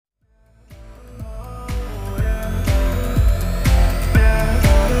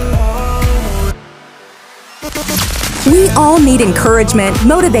We all need encouragement,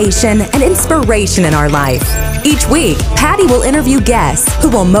 motivation, and inspiration in our life. Each week, Patty will interview guests who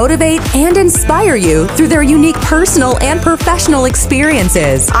will motivate and inspire you through their unique personal and professional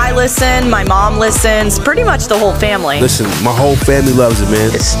experiences. I listen, my mom listens, pretty much the whole family. Listen, my whole family loves it,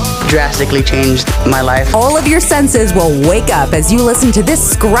 man. It's drastically changed my life. All of your senses will wake up as you listen to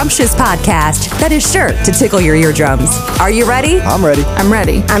this scrumptious podcast that is sure to tickle your eardrums. Are you ready? I'm ready. I'm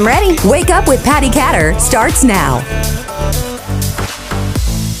ready. I'm ready. Wake Up with Patty Catter starts now.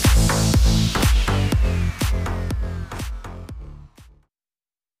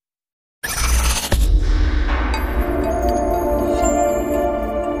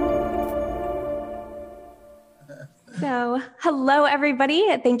 Hello,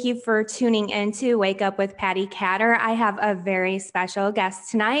 everybody. Thank you for tuning in to Wake Up with Patty Catter. I have a very special guest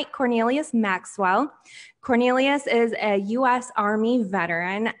tonight, Cornelius Maxwell. Cornelius is a U.S. Army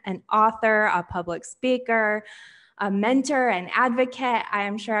veteran, an author, a public speaker, a mentor, an advocate. I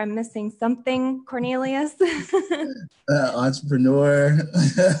am sure I'm missing something, Cornelius. Entrepreneur.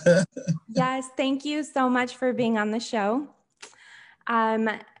 Yes, thank you so much for being on the show. I'm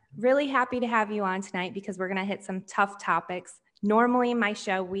really happy to have you on tonight because we're going to hit some tough topics. Normally in my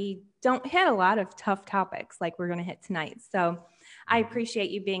show, we don't hit a lot of tough topics like we're going to hit tonight. So I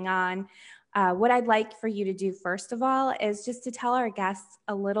appreciate you being on. What I'd like for you to do, first of all, is just to tell our guests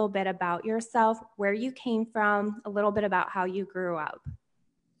a little bit about yourself, where you came from, a little bit about how you grew up.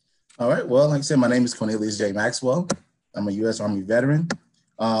 All right. Well, like I said, my name is Cornelius J. Maxwell. I'm a U.S. Army veteran.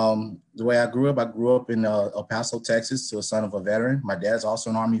 The way I grew up in El Paso, Texas, to a son of a veteran. My dad's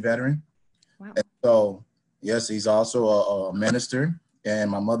also an Army veteran. Wow. And so, yes, he's also a minister,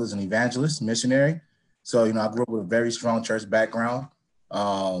 and my mother's an evangelist, missionary. So, I grew up with a very strong church background,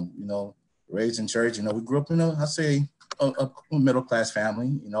 raised in church. We grew up in a middle-class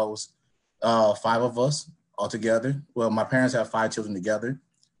family. It was 5 of us all together. Well, my parents have 5 children together.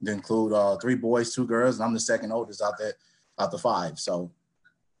 They include 3 boys, 2 girls, and I'm the second oldest out the 5. So.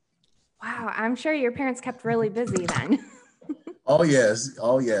 Wow, I'm sure your parents kept really busy then. Oh, yes.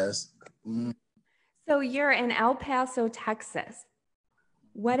 Mm. So you're in El Paso, Texas.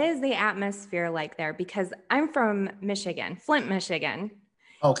 What is the atmosphere like there? Because I'm from Michigan, Flint, Michigan.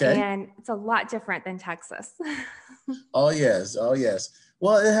 Okay. And it's a lot different than Texas. Oh, yes.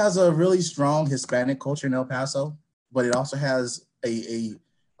 Well, it has a really strong Hispanic culture in El Paso, but it also has a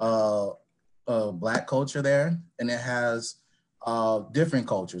Black culture there, and it has different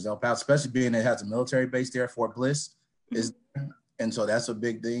cultures. El Paso, especially being it has a military base there, Fort Bliss is there. And so that's a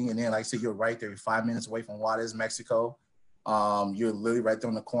big thing. And then, like I said, you're right there. You're 5 minutes away from Juarez, Mexico. You're literally right there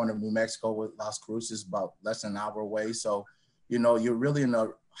on the corner of New Mexico with Las Cruces, about less than an hour away. So, you're really in a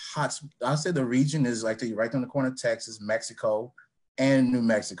hot, I'd say the region is like you're right on the corner of Texas, Mexico, and New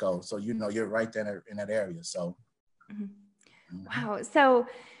Mexico. So, you're right there in that area. So. Mm-hmm. Wow. So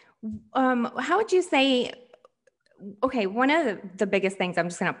how would you say, okay, one of the biggest things, I'm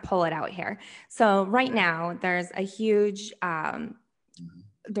just going to pull it out here. So right now there's a huge,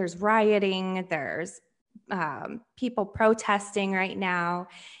 there's rioting, there's people protesting right now,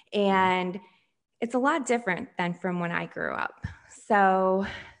 and it's a lot different than from when I grew up. So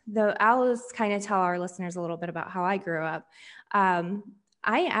I'll just kind of tell our listeners a little bit about how I grew up.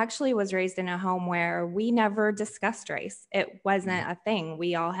 I actually was raised in a home where we never discussed race. It wasn't a thing.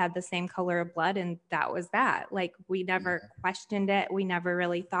 We all had the same color of blood, and that was that. Like, we never questioned it. We never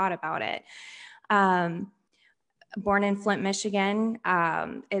really thought about it. Born in Flint, Michigan.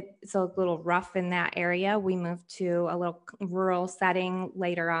 It's a little rough in that area. We moved to a little rural setting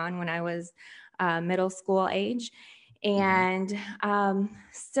later on when I was middle school age. And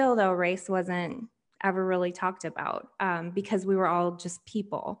still, though, race wasn't ever really talked about because we were all just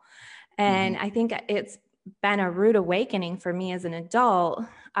people. And I think it's been a rude awakening for me as an adult.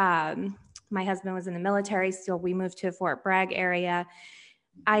 My husband was in the military, so we moved to Fort Bragg area.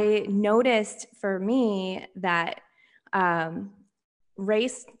 I noticed for me that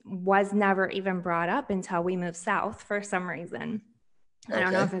race was never even brought up until we moved south for some reason. Okay. I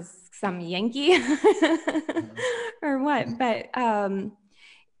don't know if it's some Yankee or what, but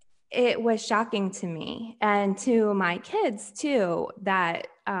it was shocking to me and to my kids too, that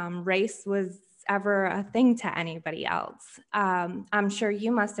race was ever a thing to anybody else. I'm sure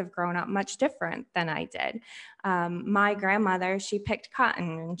you must have grown up much different than I did. My grandmother, she picked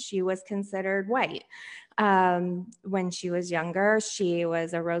cotton and she was considered white. When she was younger, she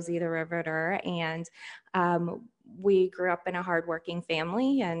was a Rosie the Riveter, and we grew up in a hardworking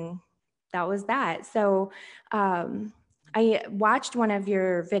family, and that was that. So I watched one of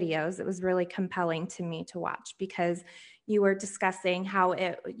your videos. It was really compelling to me to watch because you were discussing how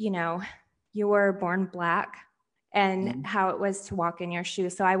you were born Black and how it was to walk in your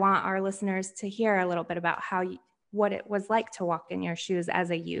shoes. So I want our listeners to hear a little bit about what it was like to walk in your shoes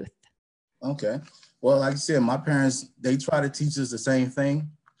as a youth. Okay. Well, like I said, my parents, they try to teach us the same thing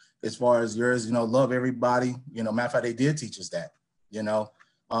as far as yours, love everybody. Matter of fact, they did teach us that,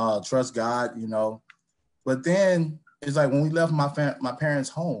 trust God, But then it's like when we left my parents'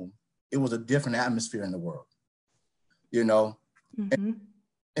 home, it was a different atmosphere in the world, Mm-hmm.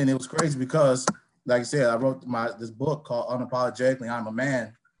 And it was crazy because, like I said, I wrote this book called Unapologetically I'm a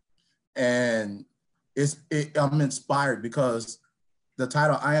Man. And I'm inspired because the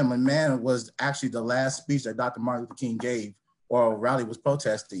title I Am a Man was actually the last speech that Dr. Martin Luther King gave or rally was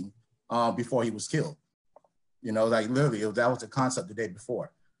protesting before he was killed. Like literally that was the concept the day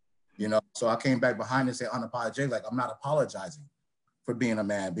before, So I came back behind and said unapologetic, like I'm not apologizing for being a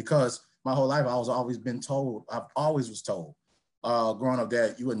man, because my whole life I was always was told growing up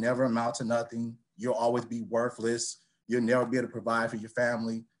that you would never amount to nothing. You'll always be worthless. You'll never be able to provide for your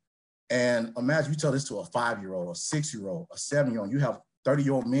family. And imagine you tell this to a 5-year-old, a 6-year-old, a 7-year-old, you have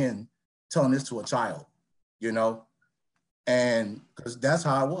 30-year-old men telling this to a child, and because that's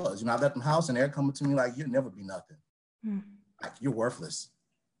how I was. I left the house and they're coming to me like, you'll never be nothing. Like, you're worthless.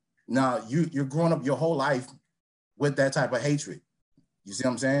 Now, you're growing up your whole life with that type of hatred. You see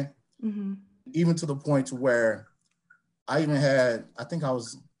what I'm saying? Mm-hmm. Even to the point to where I think I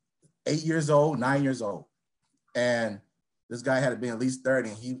was 8 years old, 9 years old. And this guy had to be at least 30.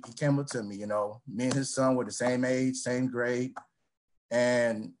 And he came up to me, me and his son were the same age, same grade.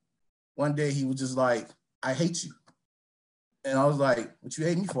 And one day he was just like, I hate you. And I was like, what you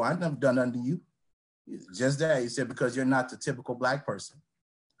hate me for? I've never done nothing to you. Just that. He said, because you're not the typical Black person.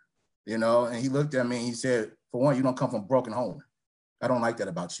 And he looked at me and he said, for one, you don't come from a broken home. I don't like that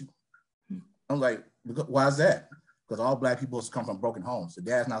about you. I'm like, why is that? Because all Black people come from broken homes. The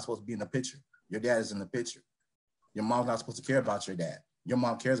dad's not supposed to be in the picture. Your dad is in the picture. Your mom's not supposed to care about your dad. Your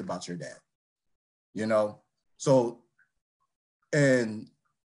mom cares about your dad. So, and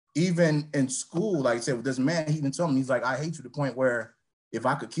even in school, like I said, with this man, he even told me, he's like, I hate you to the point where if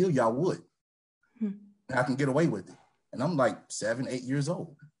I could kill you, I would. And I can get away with it. And I'm like 7, 8 years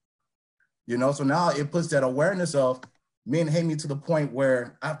old. So now it puts that awareness of men hate me to the point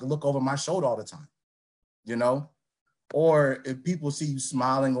where I have to look over my shoulder all the time, Or if people see you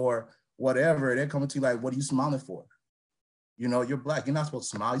smiling or whatever, they're coming to you like, what are you smiling for? You're Black. You're not supposed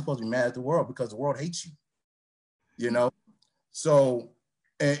to smile. You're supposed to be mad at the world because the world hates you, So,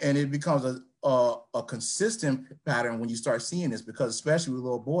 and it becomes a consistent pattern when you start seeing this, because especially with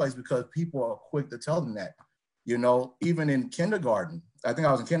little boys, because people are quick to tell them that, even in kindergarten. I think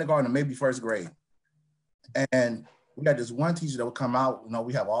I was in kindergarten or maybe first grade. And we had this one teacher that would come out,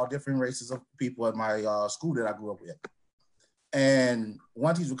 we have all different races of people at my school that I grew up with. And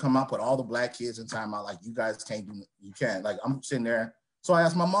one teacher would come out, put all the Black kids in timeout, like, you guys can't. Like, I'm sitting there. So I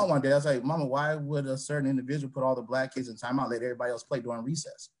asked my mom one day, I was like, Mama, why would a certain individual put all the Black kids in timeout, let everybody else play during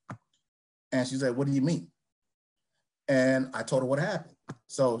recess? And she said, what do you mean? And I told her what happened.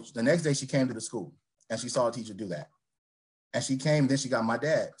 So the next day she came to the school and she saw a teacher do that. And she came, then she got my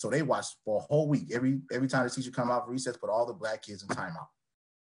dad. So they watched for a whole week. Every time the teacher come out for recess, put all the Black kids in timeout.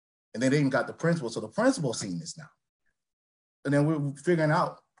 And then they even got the principal. So the principal seen this now. And then we were figuring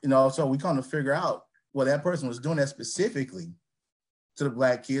out, so we come to figure out, well, that person was doing that specifically to the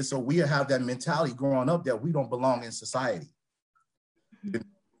Black kids. So we have that mentality growing up that we don't belong in society.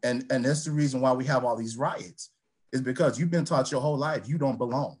 And that's the reason why we have all these riots, is because you've been taught your whole life you don't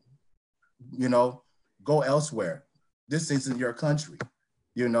belong. Go elsewhere. This isn't your country.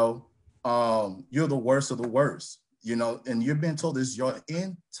 You're the worst of the worst. And you've been told this your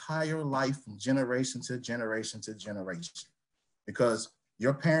entire life from generation to generation to generation, because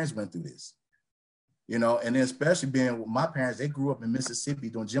your parents went through this, and then especially being with my parents, they grew up in Mississippi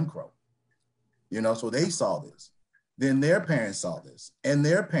doing Jim Crow, so they saw this. Then their parents saw this, and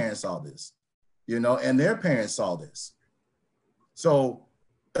their parents saw this, and their parents saw this. So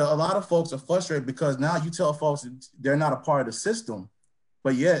a lot of folks are frustrated because now you tell folks they're not a part of the system,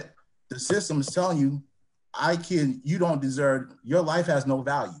 but yet the system is telling you, you don't deserve, your life has no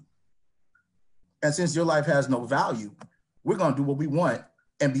value. And since your life has no value, we're going to do what we want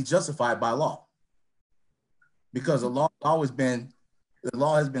and be justified by law. Because the law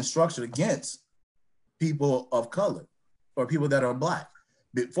has been structured against people of color or people that are Black.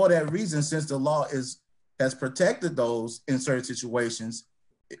 But for that reason, since the law has protected those in certain situations,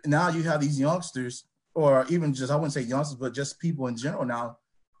 now you have these youngsters, or even just, I wouldn't say youngsters, but just people in general now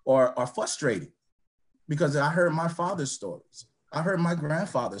are frustrated. Because I heard my father's stories. I heard my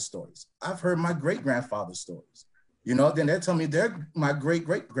grandfather's stories. I've heard my great-grandfather's stories. Then they tell me they're my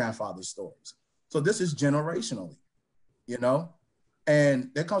great-great-grandfather's stories. So this is generationally. you know? And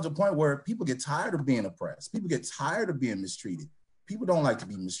there comes a point where people get tired of being oppressed. People get tired of being mistreated. People don't like to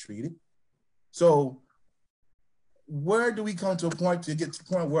be mistreated. So where do we come to a point to get to the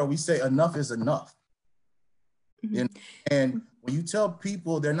point where we say enough is enough? Mm-hmm. And when you tell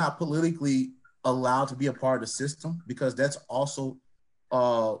people they're not politically allowed to be a part of the system, because that's also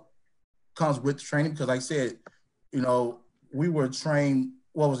comes with training. Because like I said, you know, we were trained,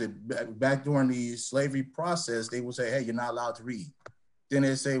 what was it, back during the slavery process, they would say, hey, you're not allowed to read. Then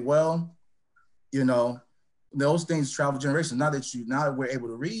they say, well, you know, those things travel generations. Now that we're able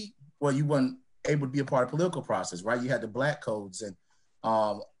to read, well, you weren't able to be a part of the political process, right? You had the Black codes and,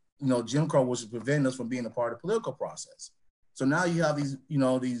 you know, Jim Crow was preventing us from being a part of the political process. So now you have these, you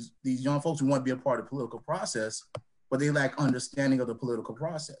know, these young folks who want to be a part of the political process, but they lack understanding of the political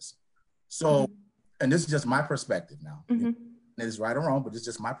process. So, and this is just my perspective now. Mm-hmm. It is right or wrong, but it's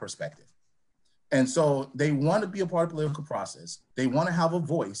just my perspective. And so they want to be a part of the political process. They want to have a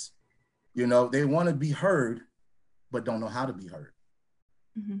voice, you know, they want to be heard, but don't know how to be heard.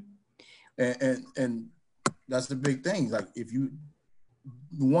 Mm-hmm. And that's the big thing. Like, if you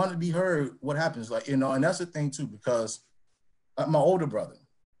want to be heard, what happens? Like, you know, and that's the thing too, because my older brother,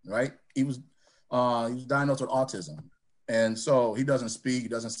 right? He was diagnosed with autism. And so he doesn't speak, he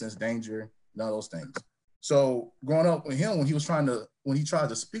doesn't sense danger, none of those things. So growing up with him, when he tries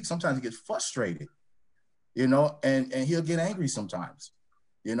to speak, sometimes he gets frustrated, you know, and he'll get angry sometimes.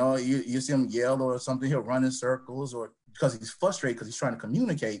 You know, you see him yell or something, he'll run in circles, or because he's frustrated because he's trying to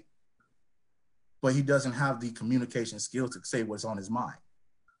communicate, but he doesn't have the communication skills to say what's on his mind.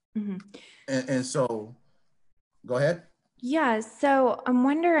 Mm-hmm. And so, go ahead. Yeah, so I'm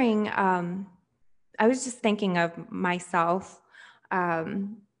wondering, I was just thinking of myself,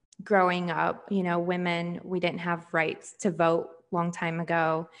 growing up, you know, women, we didn't have rights to vote a long time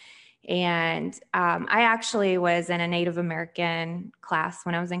ago. And I actually was in a Native American class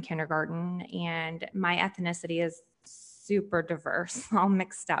when I was in kindergarten, and my ethnicity is super diverse, all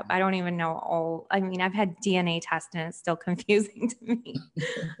mixed up. I don't even know all, I mean, I've had DNA tests and it's still confusing to me.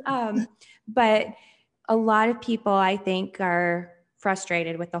 But a lot of people, I think, are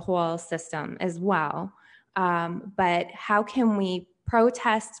frustrated with the whole system as well. But how can we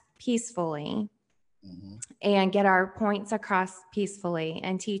protest peacefully and get our points across peacefully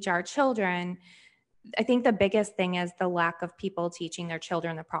and teach our children? I think the biggest thing is the lack of people teaching their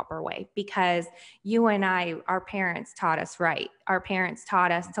children the proper way, because you and I, our parents taught us right. Our parents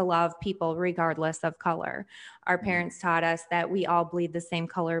taught us to love people regardless of color. Our parents taught us that we all bleed the same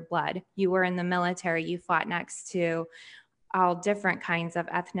color blood. You were in the military, you fought next to all different kinds of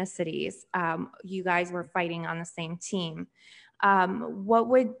ethnicities. You guys were fighting on the same team.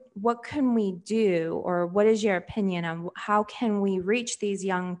 What can we do, or what is your opinion on how can we reach these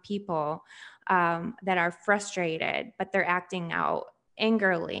young people that are frustrated, but they're acting out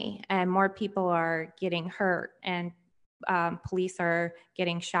angrily, and more people are getting hurt, and police are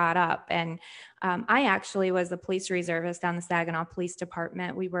getting shot up? And I actually was a police reservist on the Saginaw Police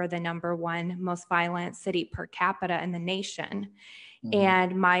Department. We were the #1 most violent city per capita in the nation. Mm-hmm.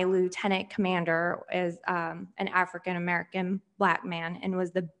 And my lieutenant commander is an African-American Black man and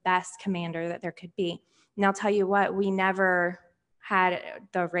was the best commander that there could be. And I'll tell you what, we never had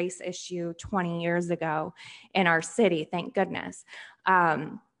the race issue 20 years ago in our city, thank goodness.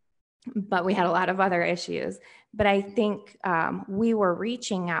 But we had a lot of other issues. But I think we were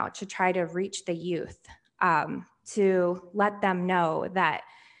reaching out to try to reach the youth, to let them know that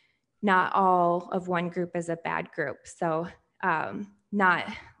not all of one group is a bad group. So not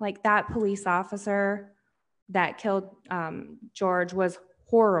like that police officer that killed George was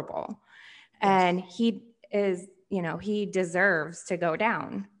horrible. And he is, you know, he deserves to go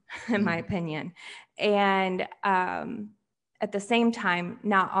down, in my opinion. And at the same time,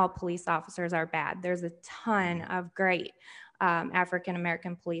 not all police officers are bad. There's a ton of great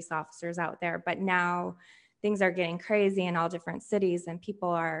African-American police officers out there, but now things are getting crazy in all different cities, and people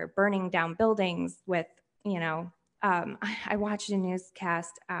are burning down buildings with, you know, I watched a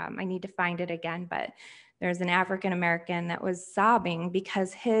newscast, I need to find it again, but there's an African-American that was sobbing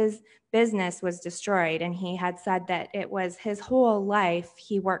because his business was destroyed. And he had said that it was his whole life.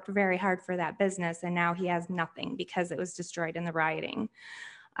 He worked very hard for that business, and now he has nothing because it was destroyed in the rioting.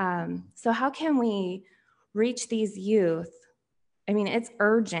 So how can we reach these youth? I mean, it's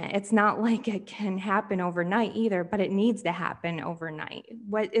urgent. It's not like it can happen overnight either, but it needs to happen overnight.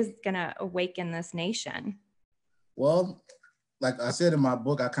 What is going to awaken this nation? Well, like I said in my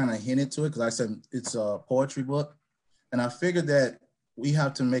book, I kind of hinted to it because I said it's a poetry book. And I figured that we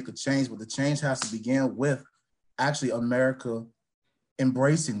have to make a change, but the change has to begin with actually America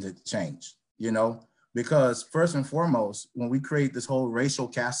embracing the change. You know, Because first and foremost, when we create this whole racial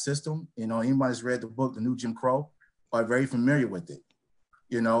caste system, anybody's read the book, The New Jim Crow, are very familiar with it,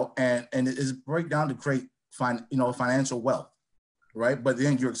 and it is break down to create financial wealth, right? But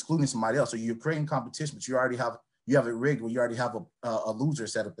then you're excluding somebody else. So you're creating competition, but you have it rigged where you already have a loser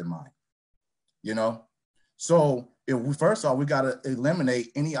set up in mind, So first off, we got to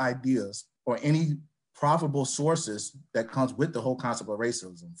eliminate any ideas or any profitable sources that comes with the whole concept of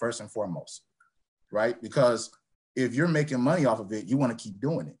racism, first and foremost, right? Because if you're making money off of it, you want to keep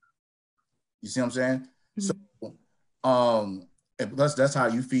doing it. You see what I'm saying? Mm-hmm. So, and plus that's how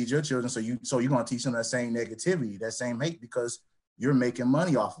you feed your children. So you're going to teach them that same negativity, that same hate, because you're making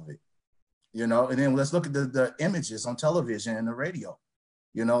money off of it, And then let's look at the images on television and the radio.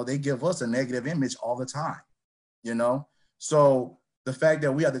 They give us a negative image all the time, So the fact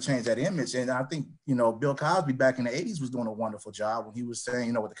that we have to change that image, and I think, Bill Cosby back in the 80s was doing a wonderful job when he was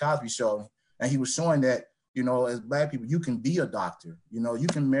saying, with the Cosby Show, and he was showing that, as Black people, you can be a doctor, you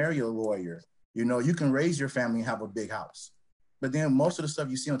can marry a lawyer, you can raise your family and have a big house. But then most of the stuff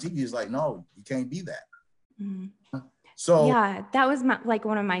you see on TV is like, no, you can't be that. Mm-hmm. So yeah, that was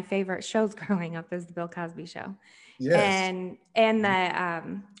one of my favorite shows growing up is the Bill Cosby Show. Yes. And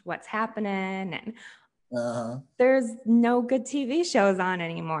the What's Happening, and there's no good TV shows on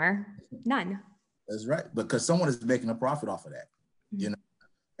anymore. None. That's right. Because someone is making a profit off of that,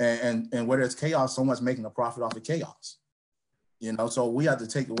 and where there's chaos, someone's making a profit off of chaos, so we have to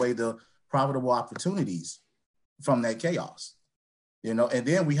take away the profitable opportunities from that chaos, and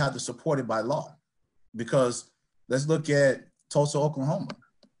then we have to support it by law, because let's look at Tulsa, Oklahoma.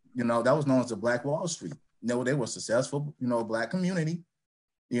 That was known as the Black Wall Street. They were successful, Black community,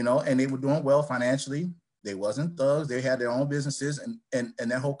 and they were doing well financially. They wasn't thugs. They had their own businesses, and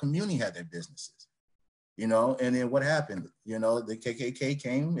that whole community had their businesses, and then what happened? The KKK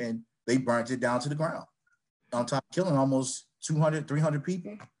came and they burnt it down to the ground, on top of killing almost 200, 300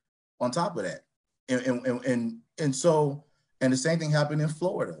 people on top of that. And so the same thing happened in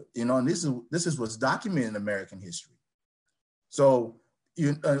Florida, and this is what's documented in American history. So,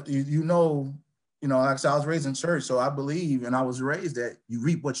 like I said, I was raised in church, so I believe, and I was raised that you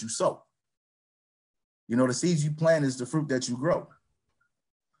reap what you sow. The seeds you plant is the fruit that you grow.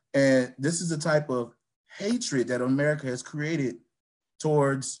 And this is the type of hatred that America has created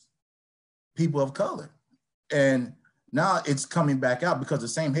towards people of color. And now it's coming back out because the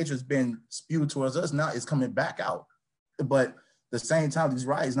same hatred has been spewed towards us. Now it's coming back out. But at the same time, these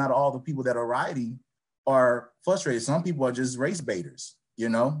riots, not all the people that are rioting are frustrated. Some people are just race baiters,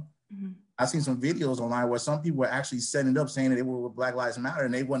 Mm-hmm. I've seen some videos online where some people were actually setting it up saying that they were with Black Lives Matter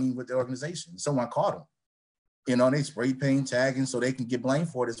and they weren't even with the organization. Someone caught them. They spray paint tagging so they can get blamed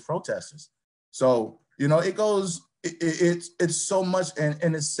for it as protesters. So, it goes, it's so much,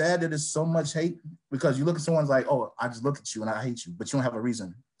 and it's sad that it's so much hate, because you look at someone's like, oh, I just look at you and I hate you, but you don't have a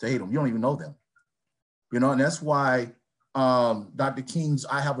reason to hate them. You don't even know them. And that's why Dr. King's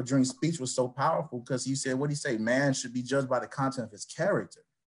I Have a Dream speech was so powerful, because he said, what did he say? Man should be judged by the content of his character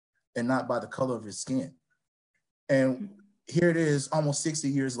and not by the color of his skin. And here it is almost 60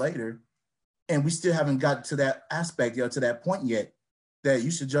 years later, and we still haven't got to that aspect yet, to that point yet, that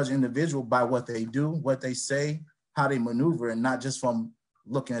you should judge an individual by what they do, what they say, how they maneuver, and not just from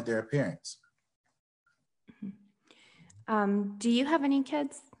looking at their appearance. Do you have any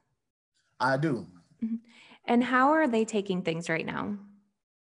kids? I do. And how are they taking things right now?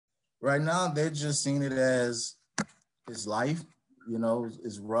 Right now, they're just seeing it as it's life,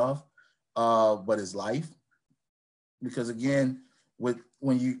 it's rough, but it's life. Because again,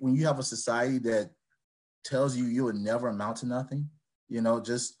 when you have a society that tells you will never amount to nothing, it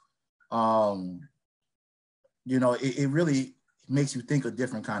really makes you think a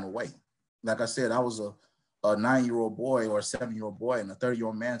different kind of way. Like I said, I was a 9-year-old boy or a 7-year-old boy, and a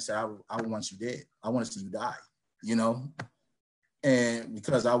 30-year-old man said, I want you dead. I want to see you die, And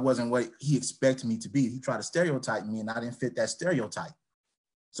because I wasn't what he expected me to be, he tried to stereotype me, and I didn't fit that stereotype.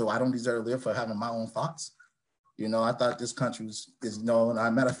 So I don't deserve to live for having my own thoughts. I thought this country is and as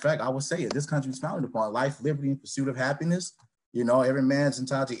a matter of fact, I would say it. This country is founded upon life, liberty, and pursuit of happiness. Every man's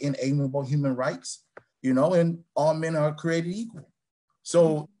entitled to inalienable human rights, and all men are created equal.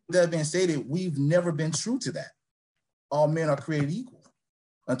 So that being stated, we've never been true to that. All men are created equal.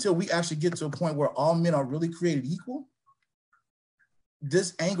 Until we actually get to a point where all men are really created equal,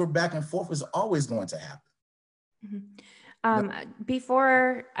 this anger back and forth is always going to happen. Mm-hmm.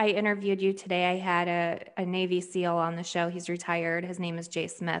 Before I interviewed you today, I had a Navy SEAL on the show. He's retired. His name is Jay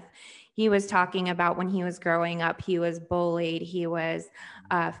Smith. He was talking about when he was growing up, he was bullied. He was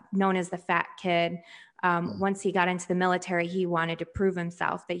known as the fat kid. Once he got into the military, he wanted to prove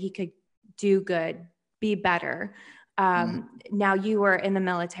himself that he could do good be better. Now you were in the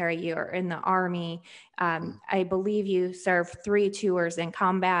military, you were in the Army. I believe you served 3 tours in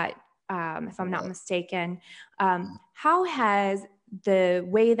combat, if I'm not mistaken. How has the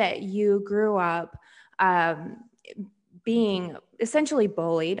way that you grew up, being essentially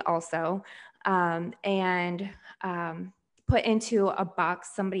bullied also, and put into a box,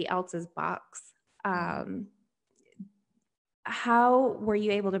 somebody else's box, how were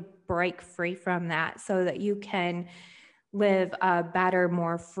you able to break free from that so that you can live a better,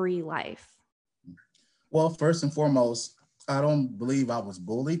 more free life? Well, first and foremost, I don't believe I was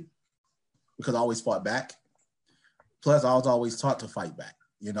bullied because I always fought back. Plus, I was always taught to fight back,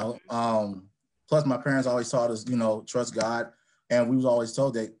 you know. Plus, my parents always taught us, you know, trust God. And we was always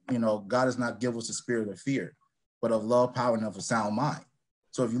told that, you know, God does not give us a spirit of fear, but of love, power, and of a sound mind.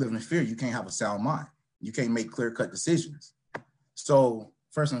 So if you live in fear, you can't have a sound mind. You can't make clear-cut decisions. So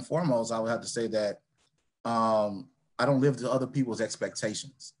first and foremost, I would have to say that I don't live to other people's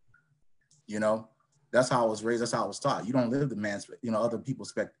expectations. You know, that's how I was raised. That's how I was taught. You don't live to man's, you know, other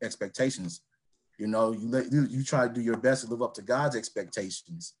people's expectations. You know, you try to do your best to live up to God's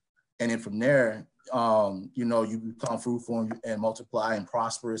expectations. And then from there, you know, you become fruitful and multiply and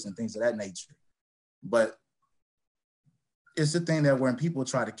prosperous and things of that nature. But it's the thing that when people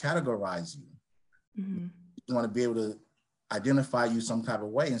try to categorize you, you want to be able to identify you some type of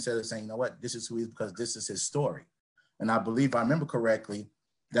way instead of saying, you know what, this is who he is because this is his story. And I believe, if I remember correctly,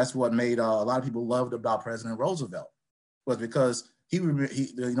 that's what made a lot of people loved about President Roosevelt, was because he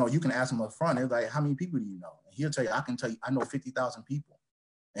you know, you can ask him up front, it's like, how many people do you know? And he'll tell you, I can tell you, I know 50,000 people.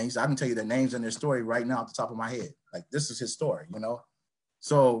 And he said, I can tell you their names and their story right now at the top of my head. Like, this is his story, you know?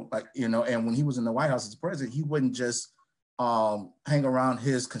 So, like, you know, and when he was in the White House as president, he wouldn't just hang around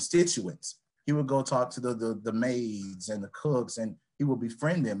his constituents. He would go talk to the maids and the cooks, and he would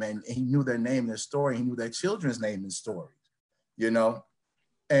befriend them, and he knew their name and their story. He knew their children's name and story, you know?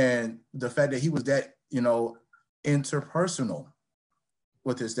 And the fact that he was that, you know, interpersonal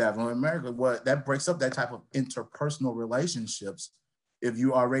with his staff in America, that breaks up that type of interpersonal relationships if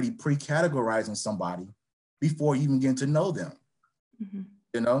you already pre-categorizing somebody before you even get to know them,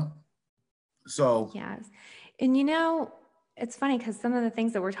 you know? So. Yes. And, you know, it's funny because some of the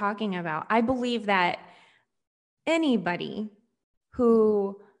things that we're talking about, I believe that anybody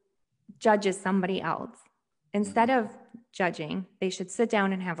who judges somebody else, instead of judging, they should sit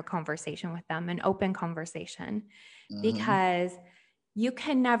down and have a conversation with them, an open conversation, because you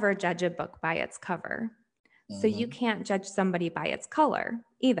can never judge a book by its cover. So you can't judge somebody by its color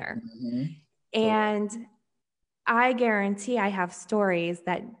either. And I guarantee I have stories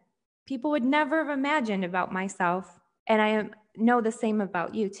that people would never have imagined about myself. And I know the same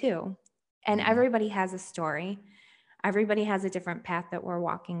about you too. And everybody has a story. Everybody has a different path that we're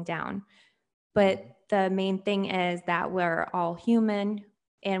walking down. But the main thing is that we're all human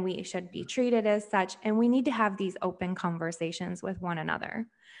and we should be treated as such. And we need to have these open conversations with one another.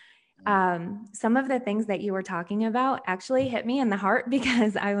 Some of the things that you were talking about actually hit me in the heart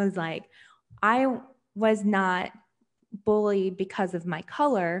because I was like, I was not bullied because of my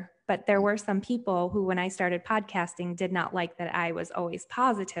color, but there were some people who, when I started podcasting, did not like that I was always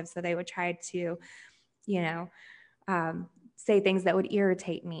positive. So they would try to, you know, say things that would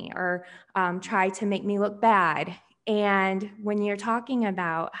irritate me or try to make me look bad. And when you're talking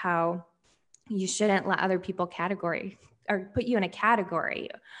about how you shouldn't let other people category or put you in a category,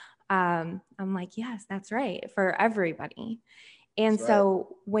 I'm like, yes, that's right, for everybody. And that's so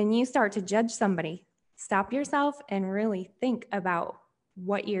right. When you start to judge somebody, stop yourself and really think about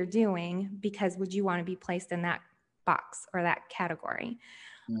what you're doing, because would you want to be placed in that box or that category?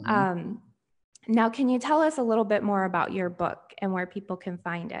 Now, can you tell us a little bit more about your book and where people can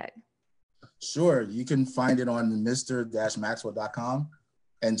find it? Sure. You can find it on mr-maxwell.com,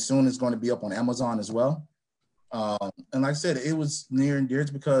 and soon it's going to be up on Amazon as well. And like I said, it was near and dear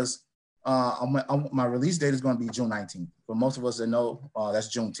because my release date is going to be June 19th. For most of us that know,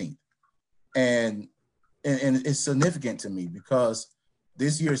 that's Juneteenth. And it's significant to me because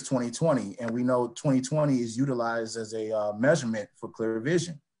this year is 2020, and we know 2020 is utilized as a measurement for clear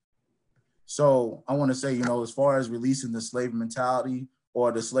vision. So I want to say, you know, as far as releasing the slave mentality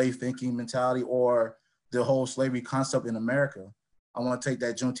or the slave thinking mentality or the whole slavery concept in America, I want to take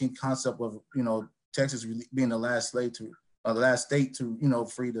that Juneteenth concept of, you know, Texas being the last state to, you know,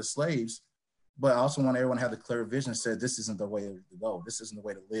 free the slaves. But I also want everyone to have the clear vision, said this isn't the way to go. This isn't the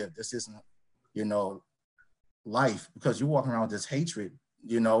way to live. This isn't, you know, life, because you're walking around with this hatred,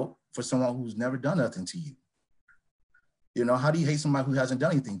 you know, for someone who's never done nothing to you. You know, how do you hate somebody who hasn't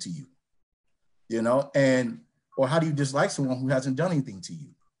done anything to you? You know, or how do you dislike someone who hasn't done anything to you?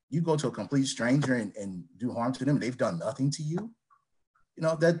 you go to a complete stranger and do harm to them, they've done nothing to you. You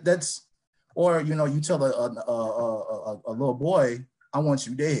know, that's, or, you know, you tell a little boy, I want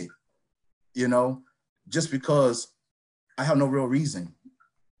you dead, you know, just because I have no real reason.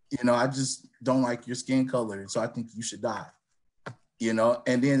 You know, I just don't like your skin color, so I think you should die. You know,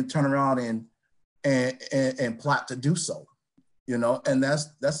 and then turn around and plot to do so. You know, and that's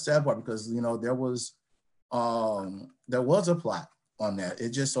the sad part, because, you know, there was a plot on that. It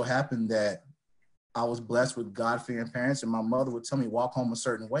just so happened that I was blessed with God-fearing parents, and my mother would tell me, walk home a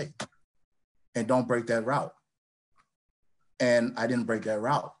certain way and don't break that route. And I didn't break that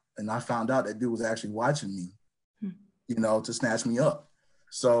route. And I found out that dude was actually watching me, you know, to snatch me up.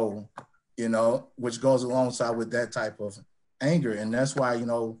 So, you know, which goes alongside with that type of anger. And that's why, you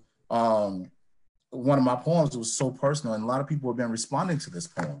know, one of my poems was so personal, and a lot of people have been responding to this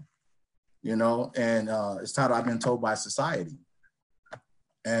poem, you know, and it's titled, I've Been Told by Society.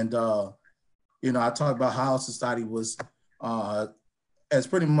 And, you know, I talk about how society was, as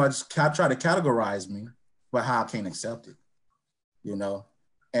pretty much try to categorize me, but how I can't accept it, you know.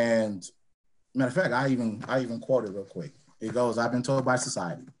 And matter of fact, I even quote it real quick. It goes, I've been told by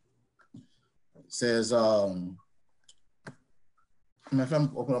society. It says, if I'm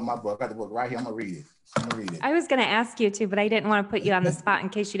open up my book, I got the book right here, I'm gonna read it. I was gonna ask you to, but I didn't want to put you on the spot in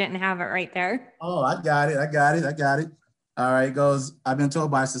case you didn't have it right there. Oh, I got it. All right, it goes, I've been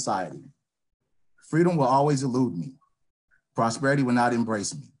told by society, freedom will always elude me. Prosperity will not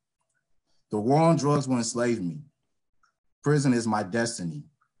embrace me. The war on drugs will enslave me. Prison is my destiny.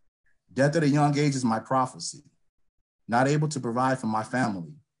 Death at a young age is my prophecy. Not able to provide for my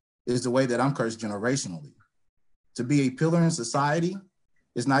family is the way that I'm cursed generationally. To be a pillar in society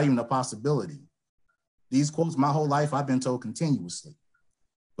is not even a possibility. These quotes, my whole life, I've been told continuously,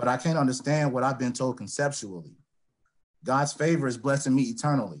 but I can't understand what I've been told conceptually. God's favor is blessing me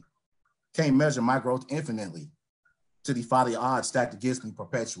eternally. Can't measure my growth infinitely to defy the odds stacked against me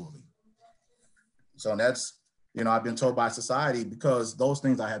perpetually. So that's, you know, I've been told by society, because those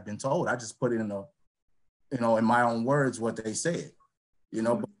things I have been told, I just put it in a, you know, in my own words, what they said, you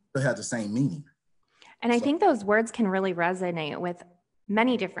know, but it had the same meaning. And I think those words can really resonate with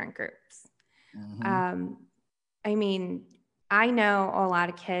many different groups. Mm-hmm. I mean, I know a lot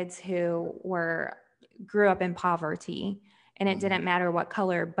of kids who grew up in poverty, and it didn't matter what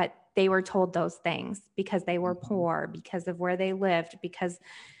color, but they were told those things because they were poor, because of where they lived, because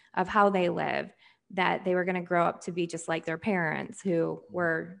of how they lived, that they were going to grow up to be just like their parents who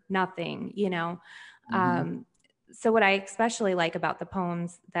were nothing, you know? So what I especially like about the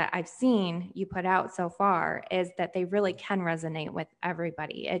poems that I've seen you put out so far is that they really can resonate with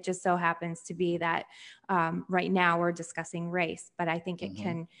everybody. It just so happens to be that right now we're discussing race, but I think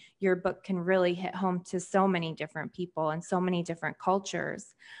your book can really hit home to so many different people and so many different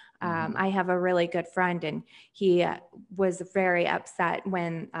cultures. I have a really good friend, and he was very upset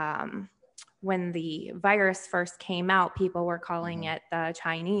when the virus first came out. People were calling it the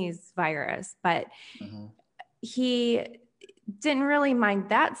Chinese virus, but he didn't really mind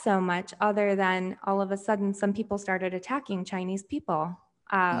that so much, other than all of a sudden some people started attacking Chinese people.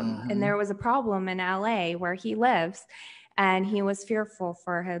 And there was a problem in LA where he lives, and he was fearful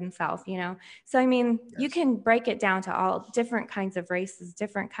for himself, you know? So, I mean, you can break it down to all different kinds of races,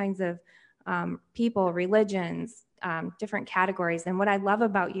 different kinds of people, religions, different categories. And what I love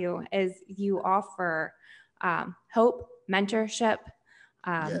about you is you offer hope, mentorship.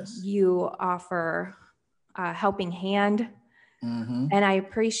 You offer helping hand. And I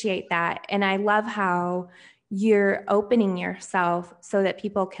appreciate that. And I love how you're opening yourself so that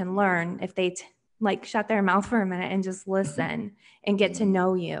people can learn if they shut their mouth for a minute and just listen and get to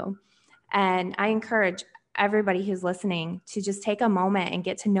know you. And I encourage everybody who's listening to just take a moment and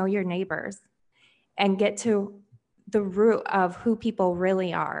get to know your neighbors and get to the root of who people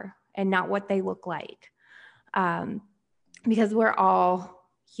really are and not what they look like. Because we're all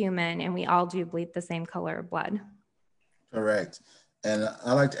human and we all do bleed the same color of blood. Correct. And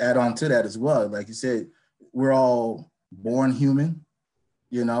I like to add on to that as well. Like you said, we're all born human,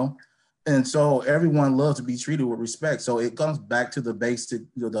 you know, and so everyone loves to be treated with respect. So it comes back to the basic,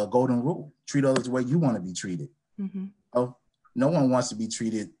 the golden rule: treat others the way you want to be treated. Oh, no one wants to be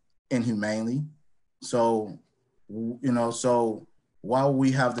treated inhumanely. So, you know, so while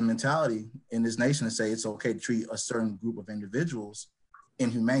we have the mentality in this nation to say it's okay to treat a certain group of individuals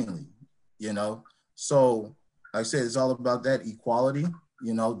inhumanely, you know, so like I said, it's all about that equality,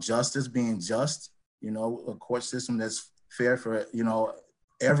 you know, justice, being just, you know, a court system that's fair for, you know,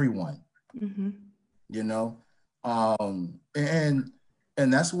 everyone, you know, and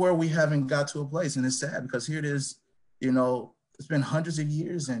that's where we haven't got to a place. And it's sad because here it is, you know, It's been hundreds of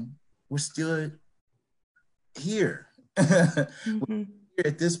years and we're still here. We're here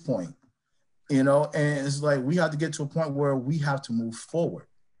at this point, you know, and it's like we have to get to a point where we have to move forward,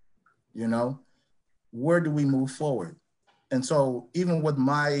 you know. Where do we move forward? And so even with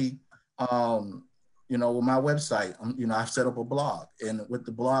my, you know, with my website, you know, I've set up a blog, and with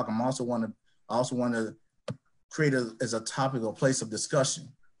the blog, I also want to create as a topic, a place of discussion,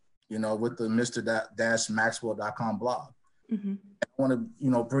 you know, with the Mr.-Maxwell.com blog. I want to,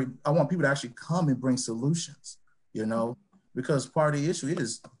 you know, I want people to actually come and bring solutions, you know, because part of the issue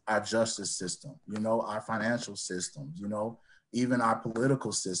is our justice system, you know, our financial systems, you know, even our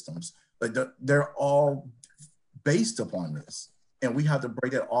political systems. Like they're all based upon this. And we have to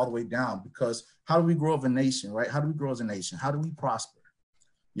break that all the way down, because how do we grow as a nation, right? How do we grow as a nation? How do we prosper?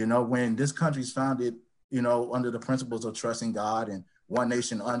 You know, when this country's founded, you know, under the principles of trusting God and one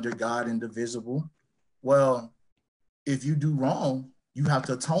nation under God, indivisible. Well, if you do wrong, you have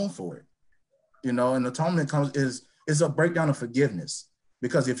to atone for it, you know, and atonement is a breakdown of forgiveness.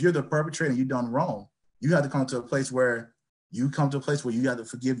 Because if you're the perpetrator and you've done wrong, you have to come to a place where you have to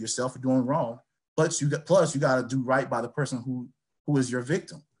forgive yourself for doing wrong. Plus you got to do right by the person who is your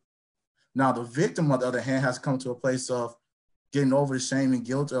victim. Now, the victim, on the other hand, has come to a place of getting over the shame and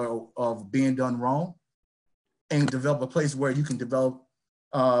guilt of being done wrong, and develop a place where you can develop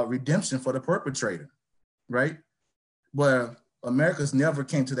redemption for the perpetrator, right? Where America's never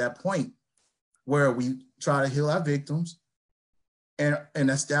came to that point where we try to heal our victims and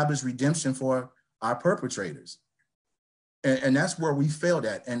establish redemption for our perpetrators. And that's where we failed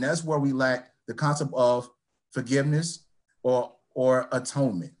at. And that's where we lack the concept of forgiveness or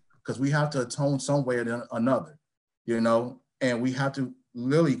atonement, because we have to atone some way or another, you know, and we have to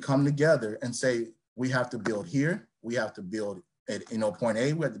literally come together and say, we have to build here. We have to build at, you know, point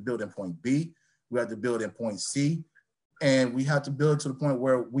A, we have to build in point B, we have to build in point C, and we have to build to the point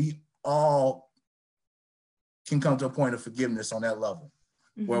where we all can come to a point of forgiveness on that level,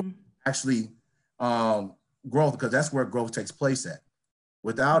 where we actually growth, because that's where growth takes place at.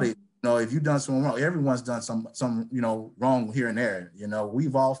 Without it, you know, if you've done something wrong, everyone's done some, you know, wrong here and there. You know,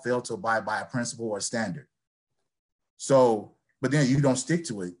 we've all failed to abide by a principle or a standard. So, but then you don't stick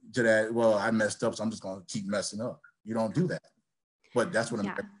to that. Well, I messed up, so I'm just going to keep messing up. You don't do that. But that's what I'm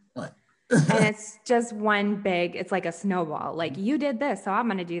doing. And it's just it's like a snowball. Like, you did this, so I'm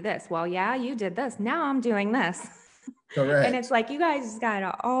going to do this. Well, yeah, you did this. Now I'm doing this. Correct. And it's like, you guys got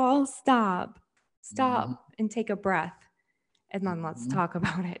to all stop and take a breath. And then let's talk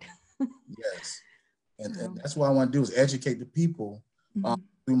about it. Yes. And that's what I want to do, is educate the people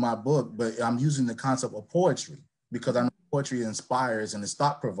through my book. But I'm using the concept of poetry, because I know poetry inspires and is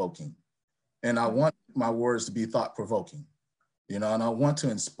thought-provoking. And I want my words to be thought-provoking, you know, and I want to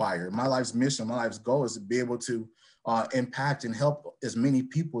inspire. My life's mission, my life's goal is to be able to impact and help as many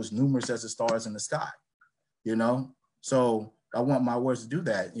people, as numerous as the stars in the sky, you know? So I want my words to do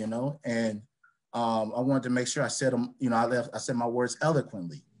that, you know? And I wanted to make sure I said them, you know, I said my words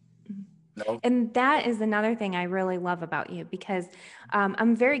eloquently. You know? And that is another thing I really love about you, because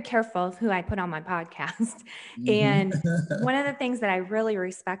I'm very careful of who I put on my podcast. And one of the things that I really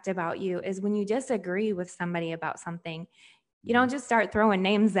respect about you is when you disagree with somebody about something, you don't just start throwing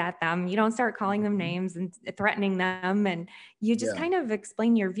names at them. You don't start calling them names and threatening them. And you just kind of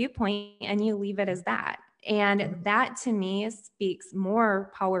explain your viewpoint and you leave it as that. And that, to me, speaks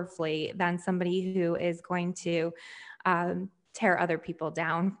more powerfully than somebody who is going to tear other people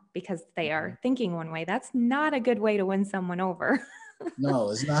down because they are thinking one way. That's not a good way to win someone over.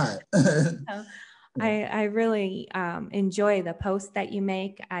 No, it's not. So I really enjoy the posts that you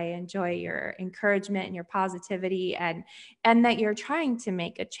make. I enjoy your encouragement and your positivity, and that you're trying to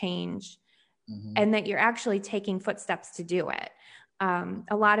make a change, and that you're actually taking footsteps to do it.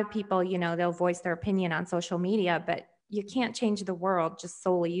 A lot of people, you know, they'll voice their opinion on social media, but you can't change the world just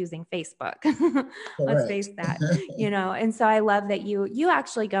solely using Facebook. Let's face that, you know? And so I love that you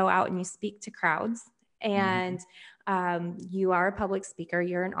actually go out and you speak to crowds, and you are a public speaker,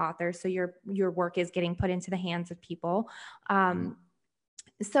 you're an author. So your work is getting put into the hands of people.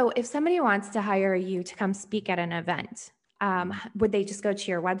 So if somebody wants to hire you to come speak at an event, would they just go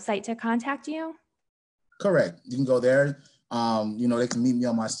to your website to contact you? Correct. You can go there. You know, they can meet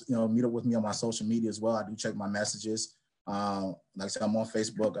up with me on my social media as well. I do check my messages. Like I said, I'm on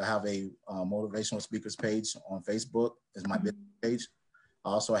Facebook. I have a motivational speakers page on Facebook. Is my business page. I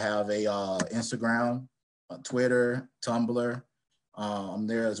also have a Instagram, Twitter, Tumblr. I'm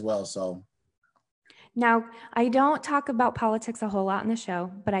there as well. So now, I don't talk about politics a whole lot in the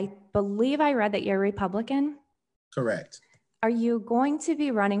show, but I believe I read that you're a Republican. Correct. Are you going to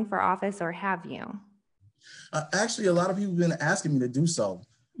be running for office, or have you? Actually, a lot of people have been asking me to do so.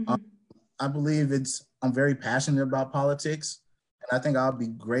 I believe I'm very passionate about politics, and I think I'll be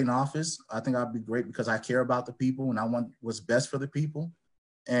great in office. I think I'll be great because I care about the people and I want what's best for the people.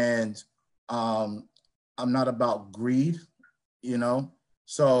 And I'm not about greed, you know.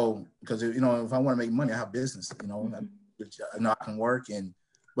 So, because if I want to make money, I have business, I can work.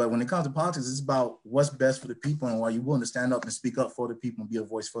 But when it comes to politics, it's about what's best for the people and why you're willing to stand up and speak up for the people and be a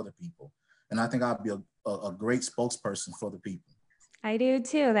voice for the people. And I think I'll be a great spokesperson for the people. I do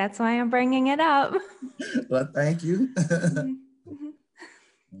too. That's why I'm bringing it up. Well, thank you.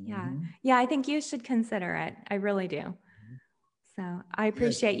 Yeah, I think you should consider it. I really do. So I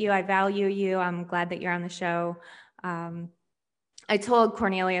appreciate you. I value you. I'm glad that you're on the show. I told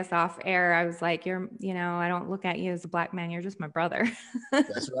Cornelius off air, I was like, I don't look at you as a Black man. You're just my brother.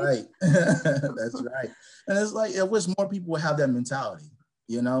 That's right. That's right. And it's like, I wish more people would have that mentality,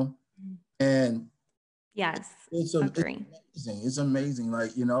 and yes, it's amazing. It's amazing.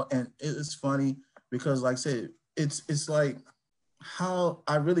 And it's funny because like I said, it's like how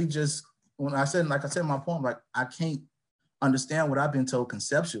I really just, like I said in my poem, like I can't understand what I've been told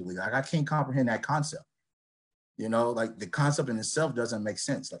conceptually. Like I can't comprehend that concept. Like the concept in itself doesn't make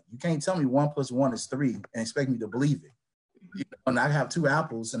sense. Like you can't tell me 1 + 1 is 3 and expect me to believe it. And I have 2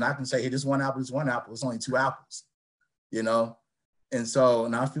 apples and I can say, hey, this one apple is 1 apple. It's only 2 apples, And so,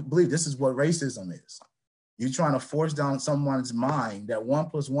 and I believe this is what racism is. You're trying to force down someone's mind that 1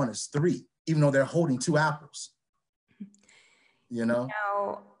 + 1 is 3, even though they're holding 2 apples,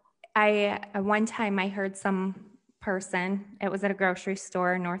 One time I heard some person, it was at a grocery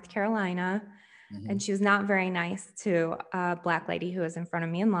store in North Carolina, and she was not very nice to a Black lady who was in front of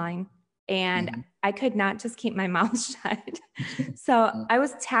me in line. And I could not just keep my mouth shut. So I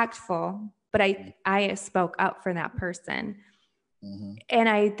was tactful, but I spoke up for that person. And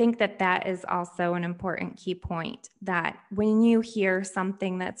I think that is also an important key point, that when you hear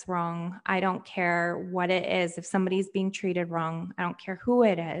something that's wrong, I don't care what it is. If somebody's being treated wrong, I don't care who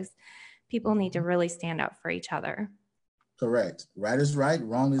it is. People need to really stand up for each other. Correct. Right is right.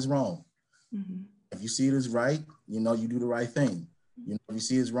 Wrong is wrong. If you see it as right, you do the right thing. If you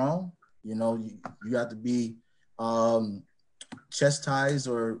see it's wrong, you have to be chastised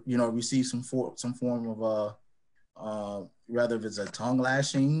or, receive some form of, rather if it's a tongue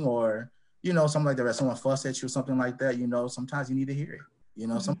lashing or, something like that, or someone fuss at you or something like that, sometimes you need to hear it.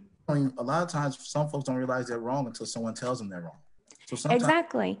 A lot of times some folks don't realize they're wrong until someone tells them they're wrong. So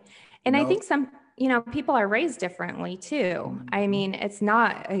exactly. And I think people are raised differently too. I mean, it's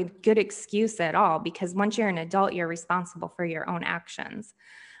not a good excuse at all, because once you're an adult, you're responsible for your own actions.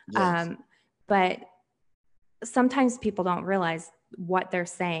 Yes. But sometimes people don't realize what they're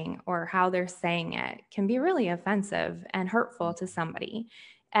saying or how they're saying it can be really offensive and hurtful to somebody.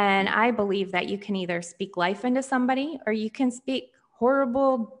 And I believe that you can either speak life into somebody or you can speak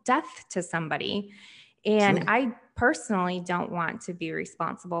horrible death to somebody. And sure. I personally don't want to be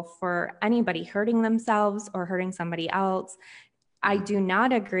responsible for anybody hurting themselves or hurting somebody else. I do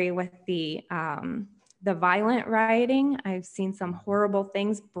not agree with the violent rioting. I've seen some horrible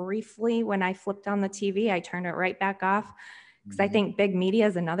things. Briefly, when I flipped on the TV, I turned it right back off because I think big media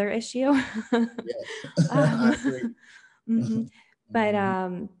is another issue. I agree. But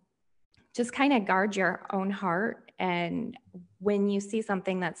just kind of guard your own heart. And when you see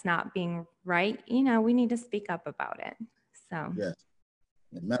something that's not being right, we need to speak up about it. So, yes.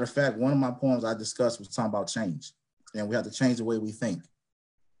 Matter of fact, one of my poems I discussed was talking about change, and we have to change the way we think.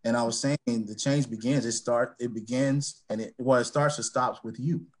 And I was saying the change begins, it starts or stops with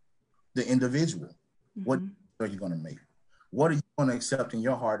you, the individual. What are you going to make? What are you going to accept in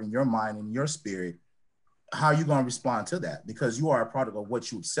your heart, in your mind, in your spirit? How are you going to respond to that? Because you are a product of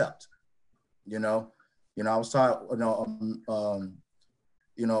what you accept. I was taught,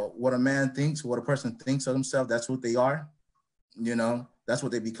 what a man thinks, what a person thinks of themselves, that's what they are. That's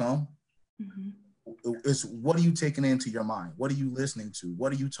what they become. It's what are you taking into your mind? What are you listening to?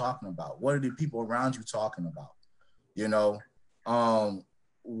 What are you talking about? What are the people around you talking about?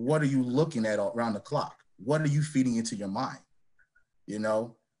 What are you looking at around the clock? What are you feeding into your mind?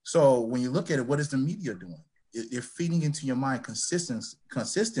 So when you look at it, what is the media doing? They're feeding into your mind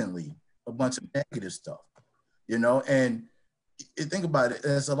consistently a bunch of negative stuff, and think about it,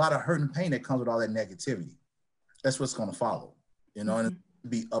 there's a lot of hurt and pain that comes with all that negativity. That's what's going to follow, and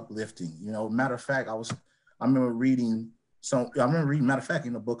be uplifting. Matter of fact, I remember reading matter of fact,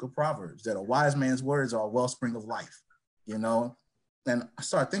 in the book of Proverbs, that a wise man's words are a wellspring of life, and I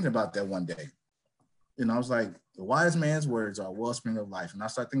started thinking about that one day. I was like, the wise man's words are a wellspring of life. And I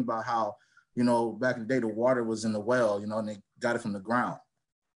started thinking about how, back in the day, the water was in the well, and they got it from the ground.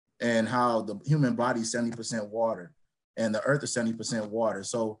 and how the human body is 70% water and the earth is 70% water.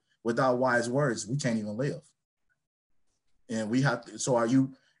 So without wise words, we can't even live. And we have to, so are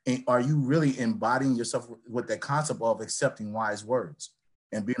you really embodying yourself with that concept of accepting wise words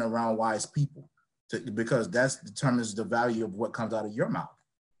and being around wise people? Because that determines the value of what comes out of your mouth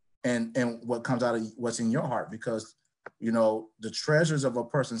and what comes out of what's in your heart. Because, you know, the treasures of a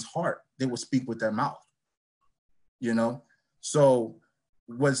person's heart, they will speak with their mouth, you know? So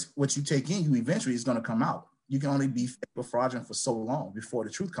what you take in you eventually is going to come out. You can only be fake or fraudulent for so long before the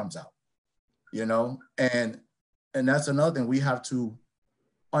truth comes out, you know? And that's another thing. We have to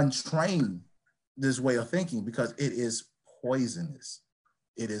untrain this way of thinking because it is poisonous.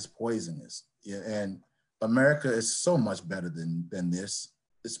 It is poisonous. Yeah, and America is so much better than this,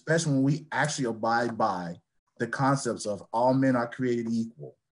 especially when we actually abide by the concepts of all men are created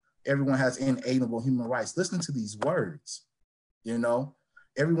equal. Everyone has inalienable human rights. Listen to these words, you know?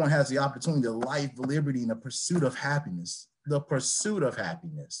 Everyone has the opportunity to life, liberty, and the pursuit of happiness. The pursuit of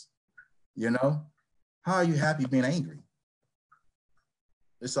happiness, you know? How are you happy being angry?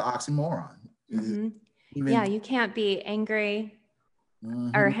 It's an oxymoron. Mm-hmm. Yeah, you can't be angry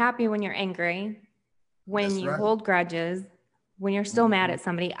or happy when you're angry, when you hold grudges, when you're still mad at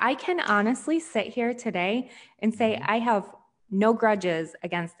somebody. I can honestly sit here today and say I have no grudges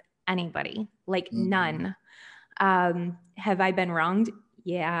against anybody, like none. Have I been wronged?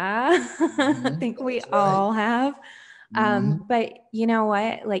 Yeah, I think we all have. But you know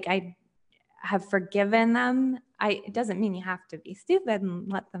what? Like, I have forgiven them. It doesn't mean you have to be stupid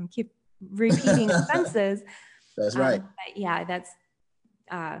and let them keep repeating offenses. That's right. But yeah, that's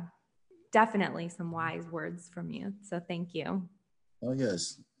definitely some wise words from you. So thank you. Oh,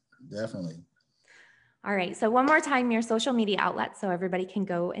 yes, definitely. All right. So one more time, your social media outlet so everybody can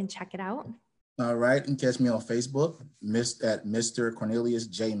go and check it out. All right. You can catch me on Facebook, at Mr. Cornelius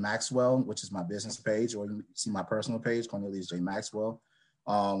J. Maxwell, which is my business page, or you can see my personal page, Cornelius J. Maxwell,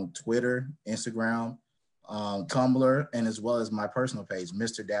 Twitter, Instagram, Tumblr, and as well as my personal page,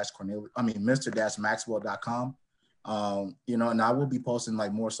 Mr.Maxwell.com. You know, and I will be posting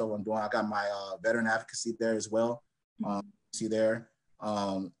like more so I'm doing. I got my veteran advocacy there as well. See there,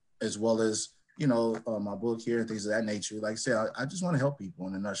 as well as, you know, my book here and things of that nature. Like I said, I just want to help people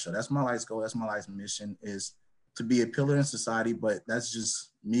in a nutshell. That's my life's goal. That's my life's mission, is to be a pillar in society. But that's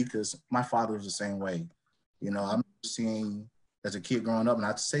just me, because my father was the same way. You know, I'm seeing as a kid growing up, and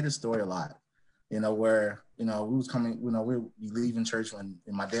I say this story a lot, you know, where, you know, we was coming, you know, we're leaving church and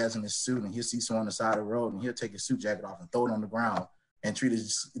my dad's in his suit, and he'll see someone on the side of the road and he'll take his suit jacket off and throw it on the ground and treat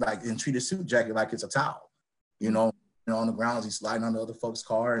his suit jacket like it's a towel, you know, on the ground as he's sliding on the other folks'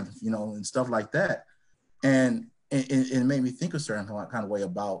 car and, you know, and stuff like that. And it made me think a certain kind of way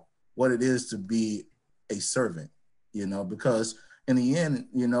about what it is to be a servant, you know, because in the end,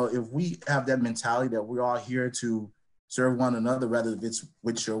 you know, if we have that mentality that we're all here to serve one another, whether it's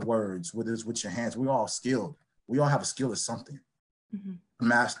with your words, whether it's with your hands, we're all skilled. We all have a skill at something.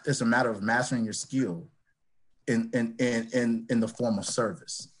 It's a matter of mastering your skill in the form of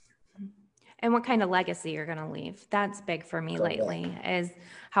service. And what kind of legacy you're going to leave. That's big for me lately, is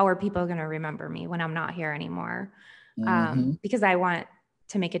how are people going to remember me when I'm not here anymore? Because I want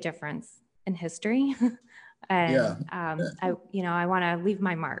to make a difference in history. And I want to leave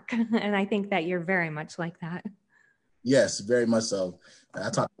my mark. And I think that you're very much like that. Yes, very much so. I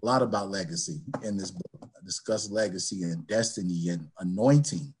talk a lot about legacy in this book. I discuss legacy and destiny and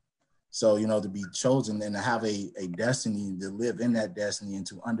anointing. So, you know, to be chosen and to have a destiny and to live in that destiny and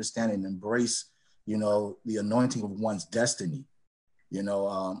to understand and embrace, you know, the anointing of one's destiny. You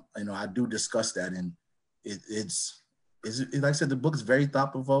know, I do discuss that, and it's like I said, the book is very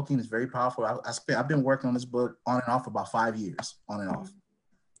thought provoking. It's very powerful. I've been working on this book on and off about 5 years, on and off,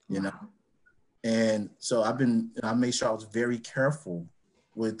 you know. And so I made sure I was very careful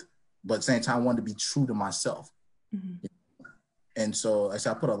but at the same time, I wanted to be true to myself. And so I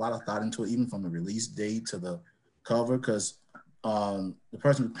said, I put a lot of thought into it, even from the release date to the cover, because the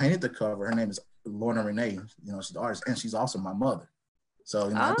person who painted the cover, her name is Lorna Renee. You know, she's the artist, and she's also my mother. So,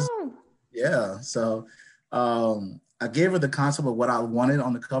 you know, So I gave her the concept of what I wanted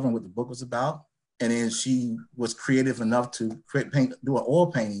on the cover and what the book was about. And then she was creative do an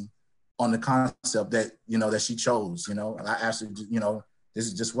oil painting on the concept that, you know, that she chose. You know, and I asked her, you know, this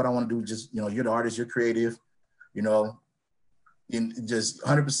is just what I want to do. Just, you know, you're the artist, you're creative, you know, in just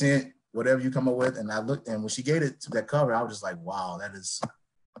 100%, whatever you come up with. And I looked, and when she gave it to that cover, I was just like, wow, that is,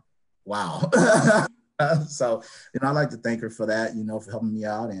 wow. So, you know, I'd like to thank her for that, you know, for helping me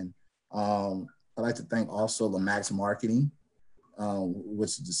out. And I'd like to thank also LaMax Marketing,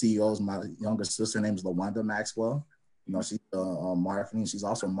 which the CEO is my younger sister. Her name is LaWanda Maxwell. You know, she's marketing. She's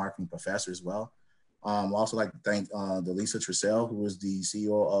also a marketing professor as well. I also like to thank Delisa Trussell, who is the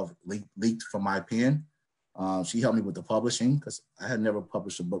CEO of Leaked from My Pen. She helped me with the publishing because I had never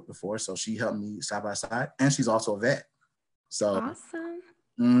published a book before. So she helped me side by side. And she's also a vet. So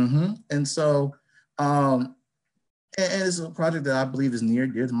awesome. And so, and it's a project that I believe is near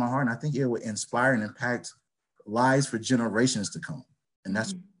dear to my heart. And I think it would inspire and impact lives for generations to come. And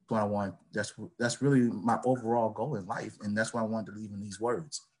that's what I want. That's really my overall goal in life. And that's why I wanted to leave in these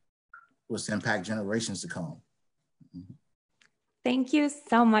words, was to impact generations to come. Thank you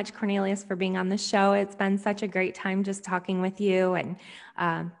so much, Cornelius, for being on the show. It's been such a great time just talking with you and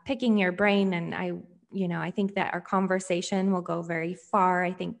picking your brain. And I think that our conversation will go very far.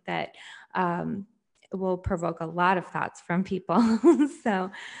 I think that it will provoke a lot of thoughts from people. So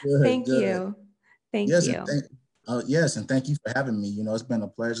thank you. Thank you. Yes, and thank you for having me. It's been a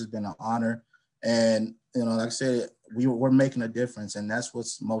pleasure. It's been an honor. And, like I said, we're making a difference, and that's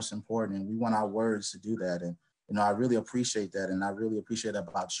what's most important. And we want our words to do that. And, I really appreciate that. And I really appreciate that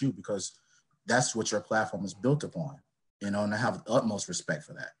about you, because that's what your platform is built upon, and I have the utmost respect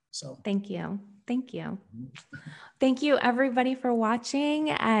for that. So thank you. Thank you. Thank you, everybody, for watching.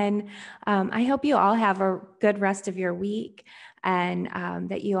 And I hope you all have a good rest of your week, and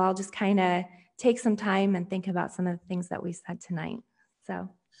that you all just kind of take some time and think about some of the things that we said tonight. So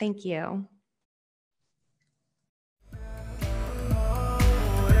thank you.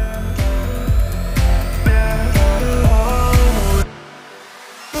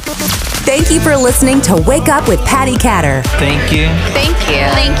 Thank you for listening to Wake Up with Patty Catter. Thank you. Thank you.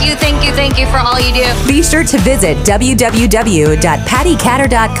 Thank you, thank you, thank you for all you do. Be sure to visit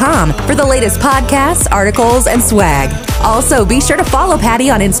www.pattycatter.com for the latest podcasts, articles, and swag. Also, be sure to follow Patty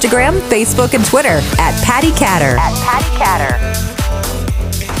on Instagram, Facebook, and Twitter at Patty Catter.